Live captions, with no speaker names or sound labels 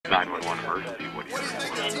911 emergency. What do you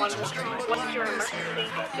think? What's your emergency?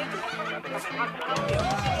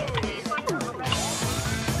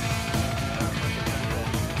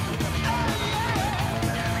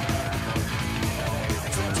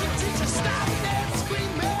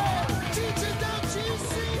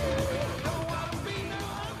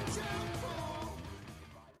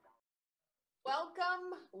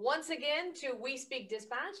 Welcome once again to We Speak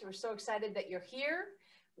Dispatch. We're so excited that you're here.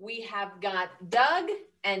 We have got Doug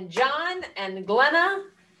and John and Glenna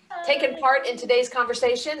taking part in today's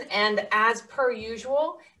conversation. And as per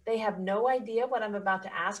usual, they have no idea what I'm about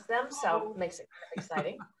to ask them. So it makes it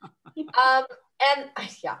exciting. And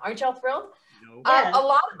yeah, aren't y'all thrilled? No. A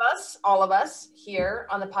lot of us, all of us here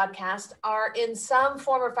on the podcast are in some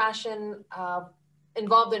form or fashion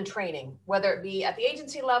involved in training, whether it be at the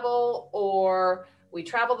agency level or we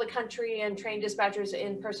travel the country and train dispatchers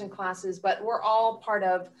in-person classes, but we're all part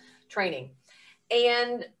of training.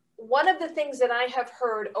 And one of the things that I have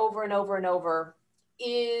heard over and over and over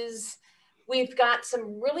is we've got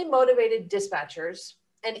some really motivated dispatchers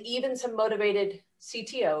and even some motivated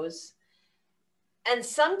CTOs. And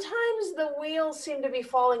sometimes the wheels seem to be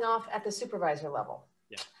falling off at the supervisor level.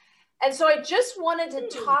 Yeah. And so I just wanted to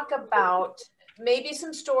talk about maybe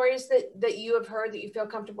some stories that you have heard that you feel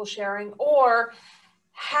comfortable sharing, or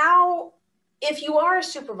how, if you are a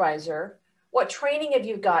supervisor, what training have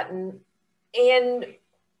you gotten? And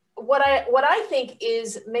what I think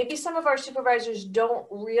is maybe some of our supervisors don't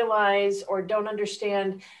realize or don't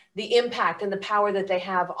understand the impact and the power that they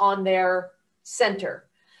have on their center.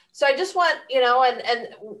 So I just want, and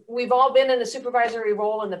we've all been in a supervisory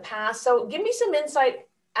role in the past. So give me some insight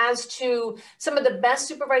as to some of the best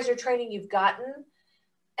supervisor training you've gotten,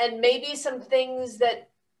 and maybe some things that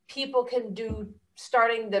people can do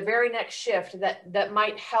starting the very next shift that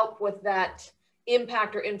might help with that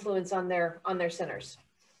impact or influence on their centers.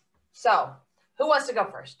 So who wants to go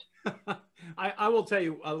first? I will tell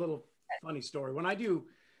you a little funny story. When I do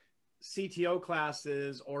CTO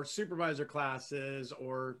classes or supervisor classes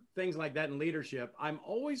or things like that in leadership, I'm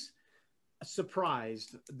always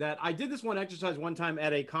surprised that I did this one exercise one time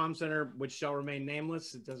at a comm center, which shall remain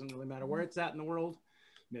nameless. It doesn't really matter where it's at in the world.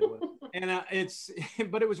 And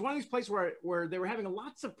but it was one of these places where they were having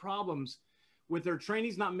lots of problems with their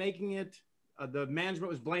trainees not making it. The management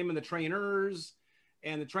was blaming the trainers,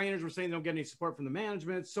 and the trainers were saying they don't get any support from the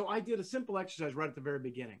management. So I did a simple exercise right at the very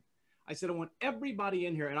beginning. I said, I want everybody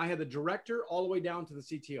in here, and I had the director all the way down to the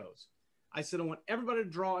CTOs. I said, I want everybody to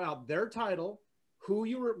draw out their title, what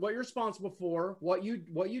you're responsible for, what you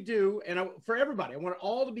do, and for everybody, I want it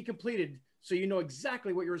all to be completed so you know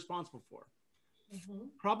exactly what you're responsible for. Mm-hmm.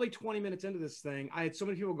 Probably 20 minutes into this thing, I had so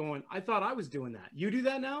many people going, I thought I was doing that. You do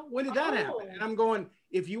that now? When did that happen? And I'm going,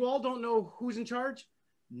 if you all don't know who's in charge,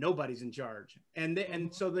 nobody's in charge. And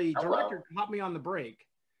so the director caught me on the break,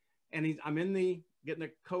 and I'm getting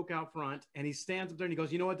the Coke out front, and he stands up there and he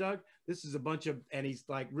goes, you know what, Doug, this is a bunch of, and he's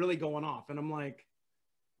like really going off. And I'm like,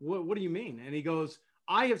 what do you mean? And he goes,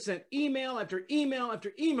 I have sent email after email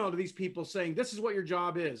after email to these people saying, this is what your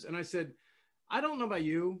job is. And I said, I don't know about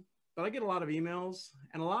you, but I get a lot of emails,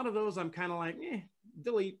 and a lot of those I'm kind of like,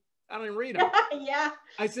 delete. I don't even read them. Yeah.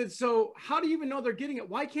 I said, so how do you even know they're getting it?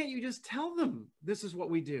 Why can't you just tell them this is what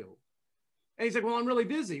we do? And he's like, well, I'm really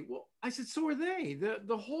busy. Well, I said, so are they.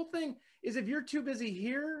 The whole thing is, if you're too busy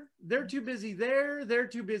here, they're too busy there, they're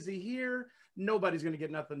too busy here, nobody's going to get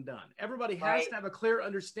nothing done. Everybody has to have a clear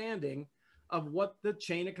understanding of what the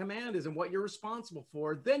chain of command is and what you're responsible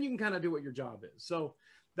for. Then you can kind of do what your job is. So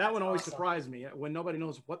that one always surprised me, when nobody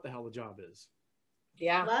knows what the hell the job is.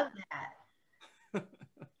 Yeah. Love that.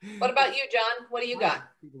 What about you, John? What do you got?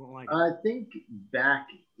 People don't like it. I think back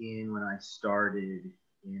when I started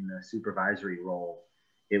in the supervisory role,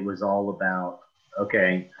 it was all about,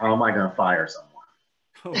 okay, how am I going to fire someone?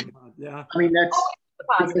 Oh, God, yeah. I mean, that's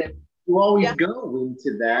positive. You always go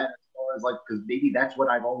into that as far as because maybe that's what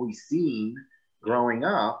I've always seen growing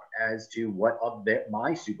up as to what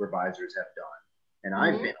my supervisors have done. And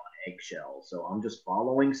I've been on eggshells, so I'm just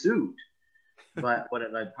following suit. But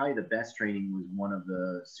probably the best training was one of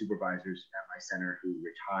the supervisors at my center who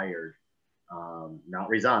retired, not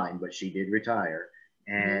resigned, but she did retire.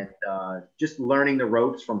 And just learning the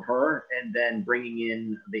ropes from her, and then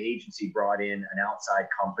the agency brought in an outside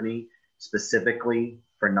company specifically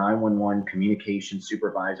for 911 communication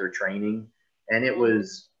supervisor training. And it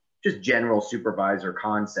was just general supervisor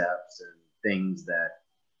concepts and things that,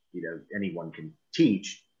 anyone can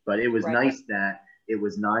teach, but it was nice that it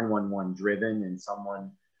was 911 driven, and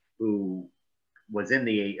someone who was in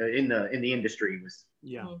the industry was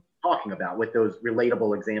talking about with those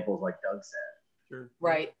relatable examples like Doug said. Sure.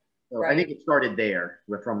 Right. So I think it started there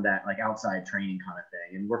from that like outside training kind of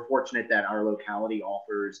thing. And we're fortunate that our locality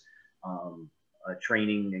offers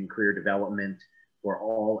training and career development for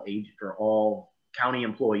all county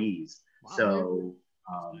employees. Wow. So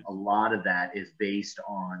a lot of that is based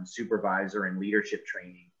on supervisor and leadership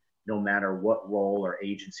training, no matter what role or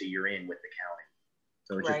agency you're in with the county.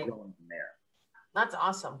 So it's just growing from there. That's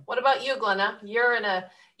awesome. What about you, Glenna? You're in a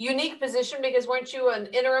unique position because weren't you an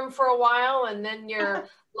interim for a while and then you're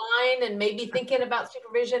line and maybe thinking about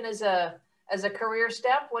supervision as a career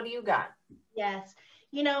step? What do you got? Yes.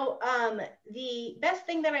 You know, the best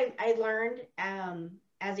thing that I learned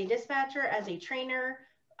as a dispatcher, as a trainer,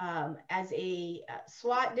 as a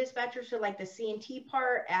SWAT dispatcher, so like the C&T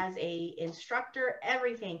part, as a instructor,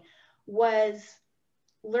 everything was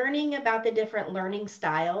learning about the different learning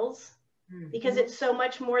styles, because it's so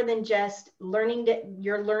much more than just learning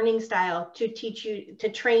your learning style to teach you, to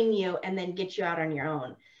train you, and then get you out on your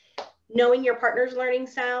own. Knowing your partner's learning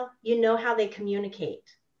style, you know how they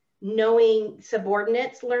communicate. Knowing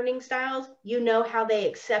subordinates' learning styles, you know how they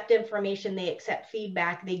accept information, they accept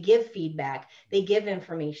feedback, they give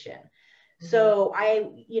information. So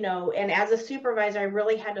and as a supervisor, I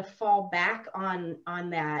really had to fall back on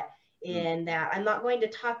that, in that I'm not going to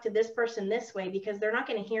talk to this person this way because they're not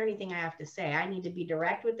going to hear anything I have to say. I need to be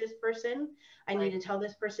direct with this person. I need to tell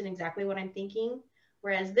this person exactly what I'm thinking.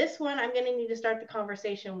 Whereas this one, I'm going to need to start the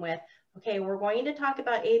conversation with, okay, we're going to talk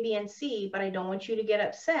about A, B, and C, but I don't want you to get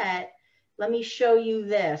upset. Let me show you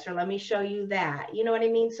this, or let me show you that. You know what I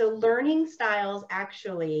mean? So learning styles,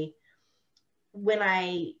 actually, when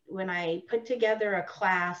I put together a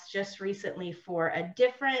class just recently for a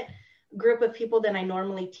different group of people than I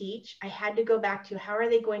normally teach, I had to go back to, how are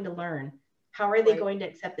they going to learn? How are they going to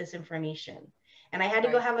accept this information? And I had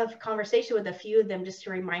to go have a conversation with a few of them just to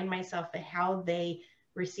remind myself of how they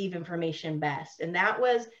receive information best. And that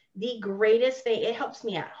was the greatest thing. It helps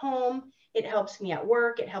me at home. It helps me at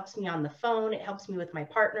work. It helps me on the phone. It helps me with my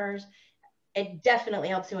partners. It definitely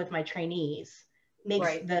helps me with my trainees.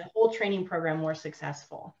 Makes the whole training program more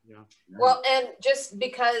successful. Yeah. Well, and just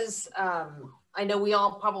because I know we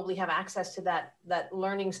all probably have access to that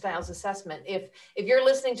learning styles assessment. If you're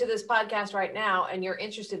listening to this podcast right now and you're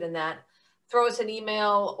interested in that, throw us an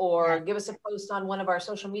email or give us a post on one of our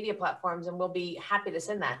social media platforms, and we'll be happy to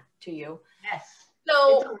send that to you. Yes.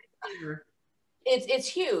 So it's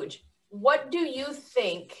huge. What do you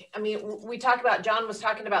think? I mean, John was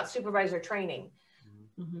talking about supervisor training.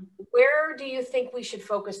 Where do you think we should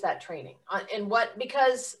focus that training on, and what?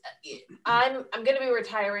 Because I'm going to be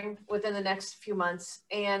retiring within the next few months,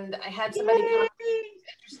 and I had somebody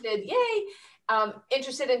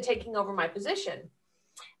interested in taking over my position.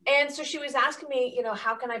 And so she was asking me,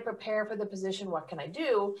 how can I prepare for the position? What can I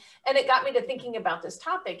do? And it got me to thinking about this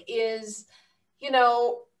topic is,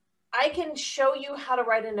 I can show you how to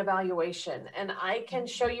write an evaluation, and I can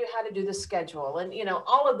show you how to do the schedule, and,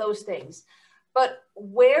 all of those things. But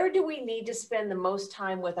where do we need to spend the most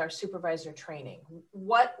time with our supervisor training?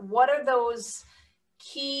 What are those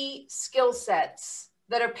key skill sets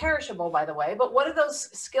that are perishable, by the way, but what are those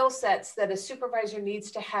skill sets that a supervisor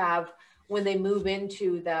needs to have when they move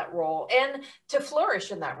into that role and to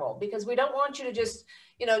flourish in that role? Because we don't want you to just,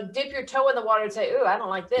 dip your toe in the water and say, "Ooh, I don't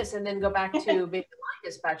like this," and then go back to being a line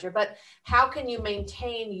dispatcher. But how can you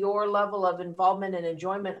maintain your level of involvement and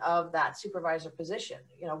enjoyment of that supervisor position?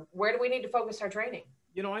 Where do we need to focus our training?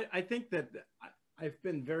 I think that I've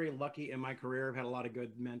been very lucky in my career. I've had a lot of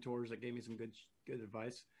good mentors that gave me some good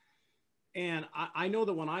advice. And I know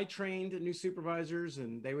that when I trained new supervisors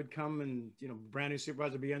and they would come and, brand new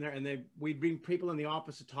supervisor would be in there, and we'd bring people in the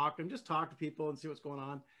office to talk to them, just talk to people and see what's going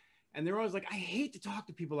on. And they're always like, "I hate to talk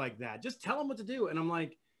to people like that. Just tell them what to do." And I'm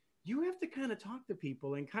like, you have to kind of talk to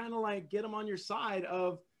people and kind of like get them on your side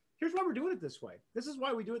of, here's why we're doing it this way. This is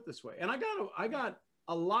why we do it this way. And I got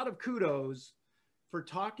a lot of kudos for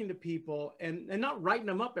talking to people and not writing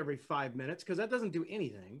them up every 5 minutes, because that doesn't do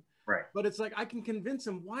anything. Right. But it's like, I can convince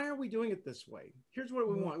them, why are we doing it this way? Here's what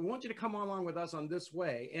we want. We want you to come along with us on this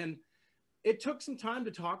way. And it took some time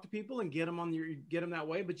to talk to people and get them that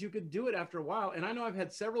way, but you could do it after a while. And I know I've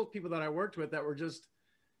had several people that I worked with that were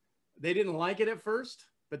they didn't like it at first,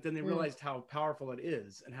 but then they realized how powerful it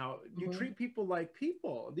is and how you treat people like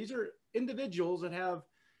people. These are individuals that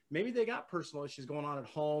maybe they got personal issues going on at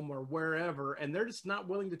home or wherever, and they're just not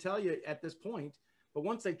willing to tell you at this point. But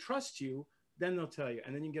once they trust you, then they'll tell you,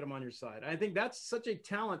 and then you can get them on your side. I think that's such a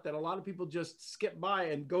talent that a lot of people just skip by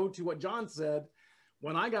and go to what John said.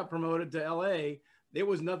 When I got promoted to LA, it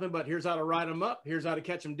was nothing but, here's how to write them up. Here's how to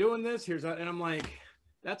catch them doing this. And I'm like,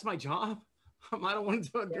 that's my job. I don't want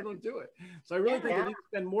to do it. Yeah. Don't do it. So I really think I Yeah. need to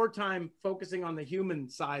spend more time focusing on the human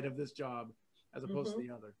side of this job as opposed to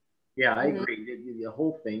the other. Yeah, I agree. The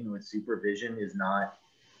whole thing with supervision is not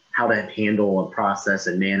how to handle a process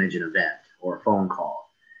and manage an event or a phone call.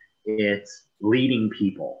 It's leading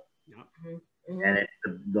people. Mhm. And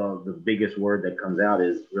the biggest word that comes out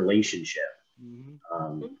is relationship.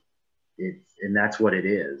 And that's what it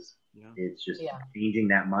is. Yeah. It's just Yeah. changing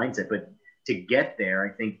that mindset. But to get there, I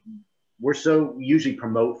think we usually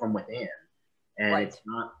promote from within. And Right. it's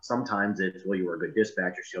not, sometimes it's, well, you were a good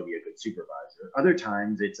dispatcher, so you'll be a good supervisor. Other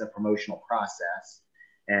times it's a promotional process.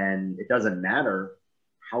 And it doesn't matter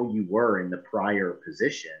how you were in the prior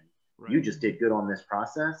position. Right. You just did good on this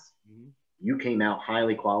process. You came out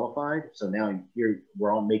highly qualified. So now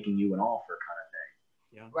we're all making you an offer kind of thing.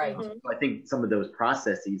 Yeah. Right. So I think some of those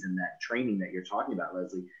processes and that training that you're talking about,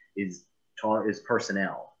 Leslie, is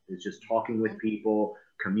personnel. It's just talking with people,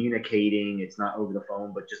 communicating. It's not over the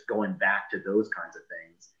phone, but just going back to those kinds of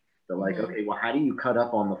things. So like, okay, well, how do you cut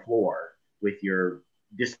up on the floor with your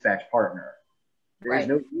dispatch partner? There's Right.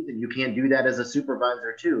 no reason you can't do that as a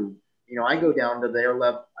supervisor too. You know, I go down to their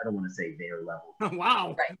level. I don't want to say their level.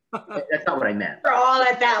 Wow. That's not what I meant. We're all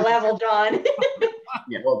at that level, John.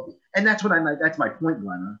 Yeah, well, and that's what that's my point,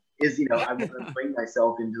 Glenna, is, you know, I want to bring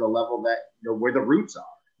myself into the level that, you know, where the roots are.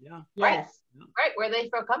 Yeah. Yes. Right. Where they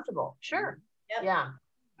feel comfortable. Sure. Yep. Yeah.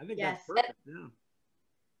 I think Yes. that's perfect. Yeah.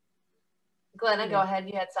 Glenna, go ahead.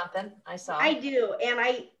 You had something I saw. I do, and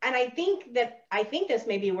I think this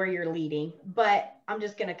may be where you're leading, but I'm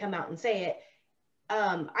just going to come out and say it.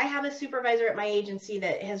 I have a supervisor at my agency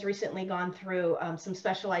that has recently gone through some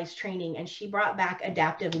specialized training, and she brought back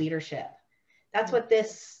adaptive leadership. That's what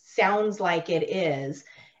this sounds like it is.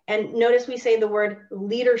 And notice we say the word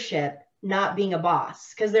leadership, not being a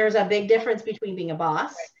boss, because there's a big difference between being a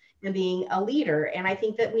boss and being a leader. And I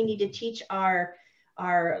think that we need to teach our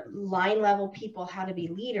line level people how to be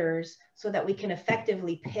leaders so that we can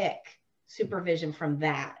effectively pick supervision from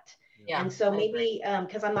that. Yeah. And so maybe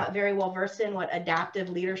because I'm not very well versed in what adaptive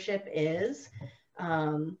leadership is,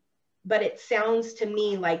 but it sounds to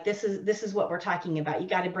me like this is what we're talking about. You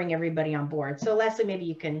got to bring everybody on board. So Leslie, maybe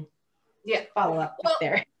you can follow up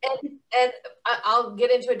there. And I'll get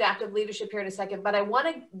into adaptive leadership here in a second, but I want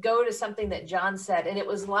to go to something that John said, and it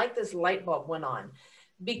was like this light bulb went on,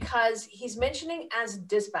 because he's mentioning as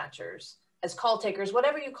dispatchers, as call takers,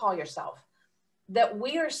 whatever you call yourself, that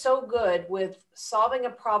we are so good with solving a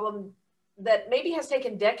problem that maybe has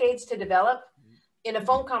taken decades to develop in a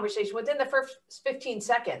phone conversation within the first 15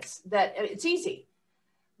 seconds, that it's easy.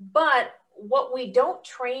 But what we don't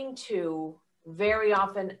train to very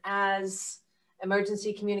often as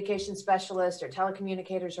emergency communication specialists or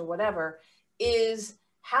telecommunicators or whatever is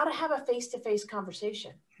how to have a face-to-face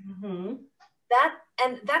conversation.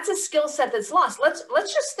 That's a skill set that's lost.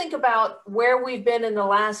 Let's just think about where we've been in the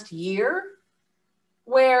last year,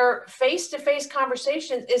 where face-to-face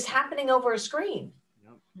conversation is happening over a screen.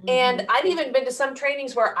 And I've even been to some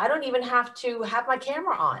trainings where I don't even have to have my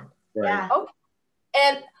camera on. Right. Yeah.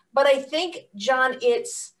 Okay. But I think, John,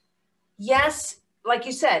 it's, yes, like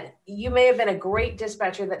you said, you may have been a great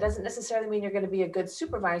dispatcher. That doesn't necessarily mean you're going to be a good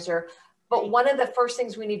supervisor. But one of the first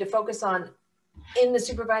things we need to focus on in the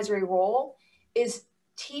supervisory role is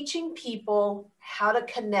teaching people how to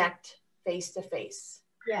connect face-to-face.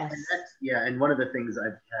 Yes. And and one of the things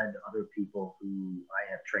I've had other people who I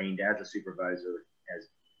have trained as a supervisor,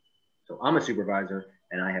 so I'm a supervisor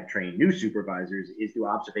and I have trained new supervisors, is through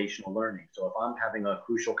observational learning. So if I'm having a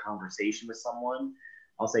crucial conversation with someone,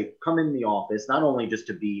 I'll say, come in the office, not only just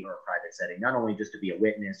to be, or a private setting, not only just to be a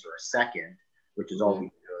witness or a second, which is always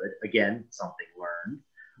good. Again, something learned.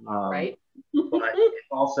 Right. But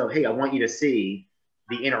also, hey, I want you to see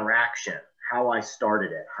the interaction, how I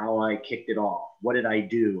started it, how I kicked it off. What did I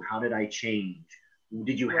do? How did I change?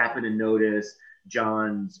 Did you happen to notice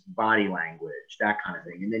John's body language, that kind of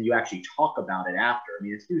thing? And then you actually talk about it after. I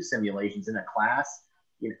mean, it's through simulations in a class.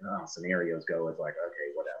 You know, scenarios go as like,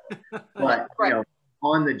 okay, whatever. But you know,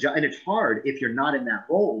 on the job, and it's hard if you're not in that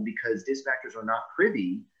role because dispatchers are not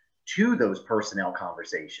privy to those personnel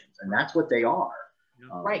conversations, and that's what they are.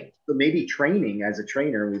 Right. So maybe training as a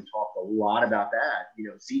trainer, we've talked a lot about that. You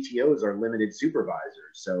know, CTOs are limited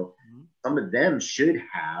supervisors. So some of them should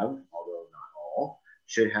have, although not all,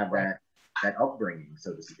 should have that upbringing,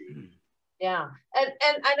 so to speak. Yeah. And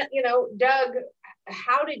you know, Doug,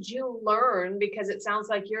 how did you learn? Because it sounds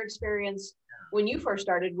like your experience when you first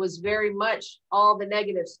started was very much all the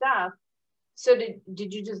negative stuff. So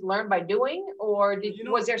did you just learn by doing, or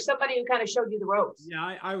was there somebody who kind of showed you the ropes?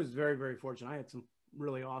 Yeah, I was very, very fortunate. I had some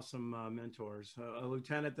really awesome mentors, a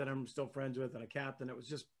lieutenant that I'm still friends with and a captain. It was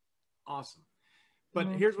just awesome. But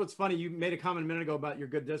here's what's funny. You made a comment a minute ago about you're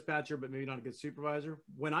a good dispatcher, but maybe not a good supervisor.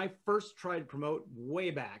 When I first tried to promote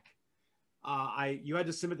way back, you had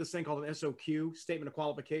to submit this thing called an SOQ, Statement of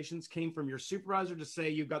Qualifications, came from your supervisor to say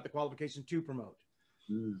you've got the qualification to promote.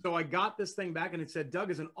 So I got this thing back and it said,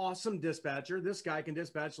 Doug is an awesome dispatcher. This guy can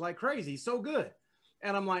dispatch like crazy. So good.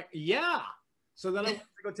 And I'm like, yeah. So then I went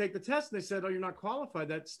to go take the test and they said, oh, you're not qualified.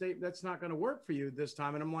 That's not going to work for you this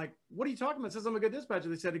time. And I'm like, what are you talking about? It says I'm a good dispatcher.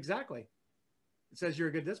 They said, exactly. It says you're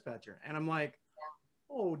a good dispatcher. And I'm like,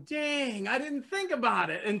 oh, dang, I didn't think about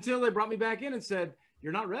it until they brought me back in and said,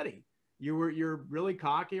 you're not ready. You're really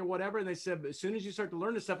cocky or whatever. And they said, as soon as you start to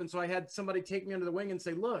learn this stuff. And so I had somebody take me under the wing and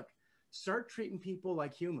say, look, start treating people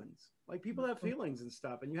like humans, like people have feelings and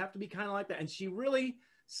stuff. And you have to be kind of like that. And she really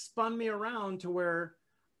spun me around to where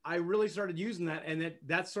I really started using that. And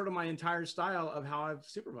that's sort of my entire style of how I've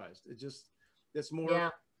supervised. It just, this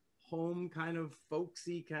more home kind of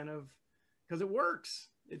folksy kind of, because it works.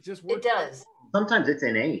 It just works. It does. Sometimes it's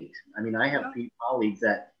innate. I mean, I have colleagues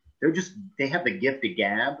that they have the gift of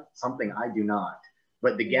gab, something I do not.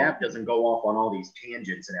 But the gab doesn't go off on all these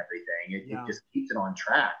tangents and everything. It just keeps it on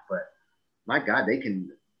track. But my God,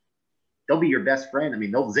 they'll be your best friend. I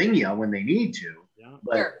mean, they'll zing you when they need to. Yeah.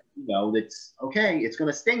 But, you know, it's okay. It's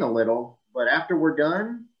going to sting a little. But after we're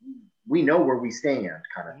done, we know where we stand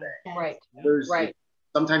kind of thing. Right.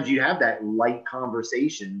 Sometimes you have that light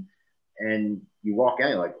conversation and you walk out,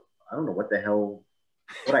 you're like, I don't know what the hell,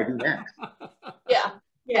 what I do next.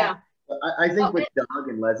 Yeah. I think with Doug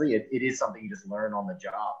and Leslie, it is something you just learn on the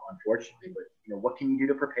job, unfortunately. But, you know, what can you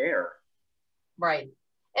do to prepare? Right.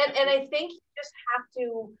 And I think you just have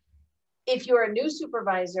to, if you're a new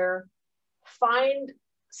supervisor, find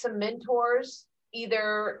some mentors,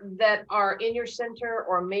 either that are in your center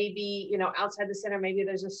or maybe, you know, outside the center. Maybe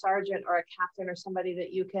there's a sergeant or a captain or somebody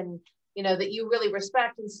that you can, you know, that you really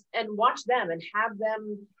respect, and watch them and have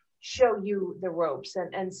them show you the ropes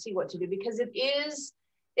and see what to do. Because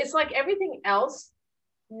it's like everything else.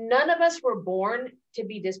 None of us were born to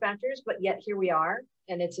be dispatchers, but yet here we are.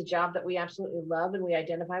 And it's a job that we absolutely love and we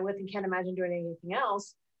identify with and can't imagine doing anything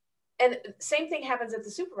else. And same thing happens at the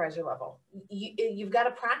supervisor level. You've got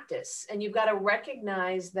to practice and you've got to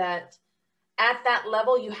recognize that at that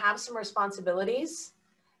level, you have some responsibilities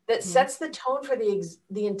that sets the tone for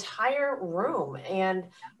the entire room. And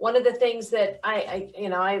one of the things that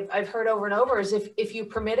I've heard over and over is if you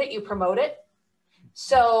permit it, you promote it.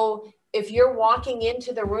 So if you're walking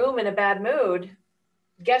into the room in a bad mood,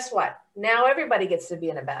 guess what? Now everybody gets to be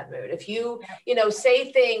in a bad mood. If you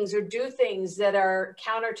say things or do things that are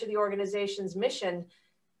counter to the organization's mission,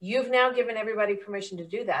 you've now given everybody permission to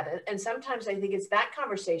do that. And sometimes I think it's that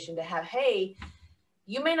conversation to have, hey,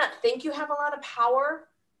 you may not think you have a lot of power,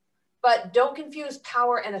 but don't confuse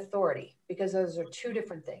power and authority, because those are two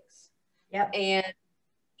different things. Yep. And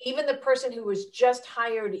even the person who was just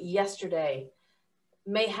hired yesterday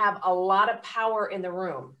may have a lot of power in the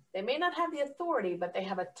room. They may not have the authority, but they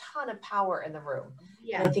have a ton of power in the room.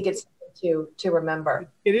 Yeah. And I think it's to remember.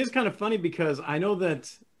 It is kind of funny because I know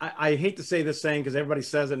that I hate to say this saying because everybody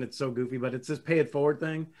says it and it's so goofy, but it's this pay it forward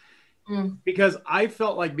thing. Because I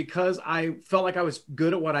felt like I was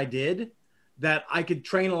good at what I did, that I could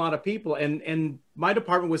train a lot of people. And my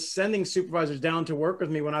department was sending supervisors down to work with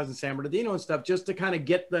me when I was in San Bernardino and stuff, just to kind of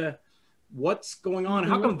get what's going on.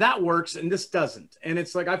 How come that works and this doesn't? And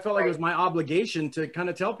it's like, I felt like it was my obligation to kind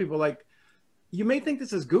of tell people, like, you may think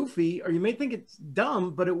this is goofy or you may think it's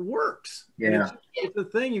dumb, but it works. Yeah. And it's the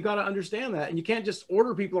thing. You got to understand that. And you can't just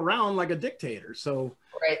order people around like a dictator. So,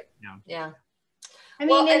 Yeah. I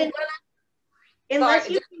mean, unless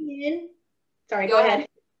you come in, sorry, go ahead.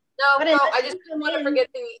 No, I just don't want to forget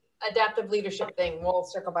the adaptive leadership thing. We'll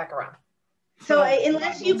circle back around. So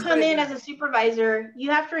unless you come in as a supervisor,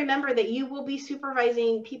 you have to remember that you will be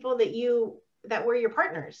supervising people that were your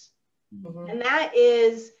partners. And that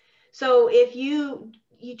is, so if you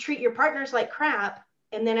treat your partners like crap,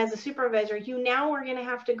 and then as a supervisor, you now are going to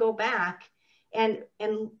have to go back and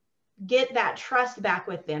get that trust back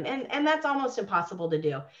with them. And that's almost impossible to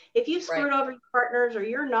do. If you've screwed over your partners, or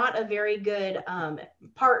you're not a very good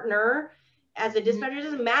partner as a dispatcher, it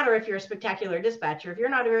doesn't matter if you're a spectacular dispatcher. If you're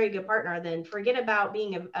not a very good partner, then forget about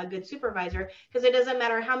being a good supervisor, because it doesn't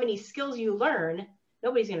matter how many skills you learn,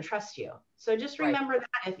 nobody's going to trust you. So just remember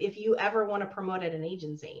that if you ever want to promote at an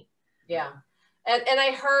agency. Yeah. And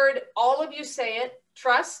I heard all of you say it,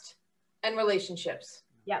 trust and relationships.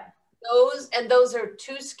 Yeah. Those are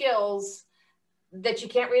two skills that you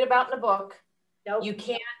can't read about in a book. Nope. You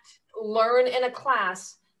can't learn in a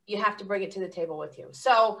class. You have to bring it to the table with you.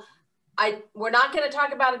 So We're not going to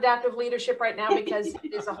talk about adaptive leadership right now because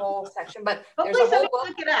it is a whole section, but there's Hopefully a whole somebody book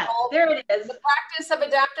look it up. called There it is. The Practice of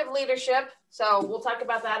Adaptive Leadership. So we'll talk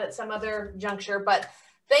about that at some other juncture, but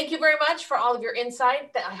thank you very much for all of your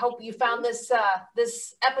insight. I hope you found this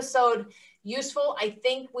episode useful. I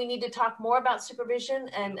think we need to talk more about supervision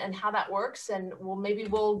and how that works. And maybe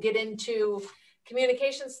we'll get into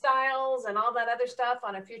communication styles and all that other stuff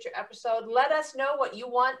on a future episode. Let us know what you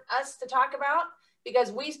want us to talk about,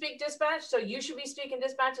 because we speak dispatch, so you should be speaking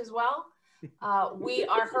dispatch as well. We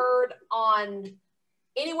are heard on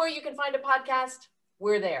anywhere you can find a podcast.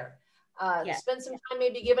 We're there. Yes. Spend some time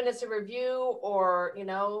maybe giving us a review, or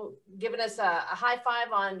giving us a high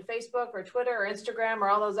five on Facebook or Twitter or Instagram or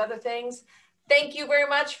all those other things. Thank you very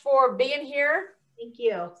much for being here. Thank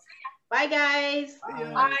you. Bye, guys.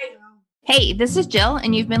 Bye. Hey, this is Jill,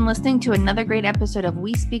 and you've been listening to another great episode of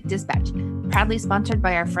We Speak Dispatch, proudly sponsored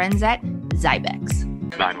by our friends at Zybex.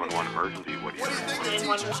 911 emergency. What do you think?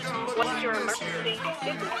 911. What's your emergency? How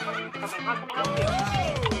can I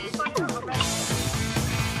help you?